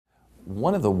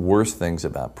One of the worst things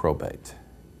about probate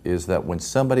is that when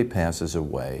somebody passes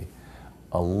away,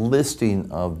 a listing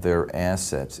of their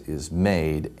assets is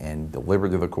made and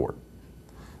delivered to the court.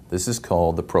 This is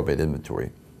called the probate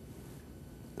inventory.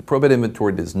 The probate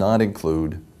inventory does not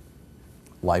include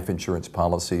life insurance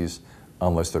policies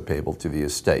unless they're payable to the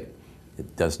estate.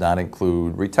 It does not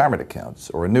include retirement accounts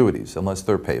or annuities unless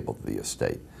they're payable to the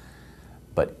estate.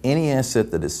 But any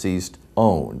asset the deceased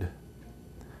owned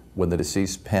when the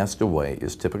deceased passed away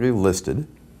is typically listed.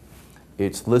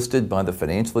 It's listed by the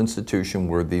financial institution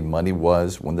where the money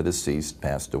was when the deceased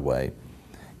passed away.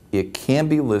 It can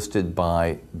be listed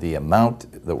by the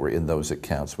amount that were in those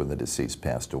accounts when the deceased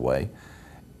passed away.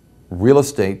 Real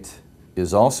estate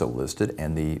is also listed,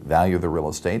 and the value of the real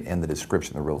estate and the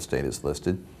description of the real estate is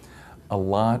listed. A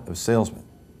lot of salesmen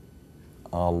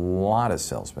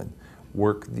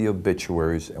work the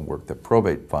obituaries and work the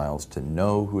probate files to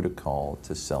know who to call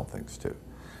to sell things to.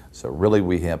 So really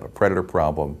we have a predator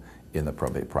problem in the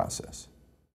probate process.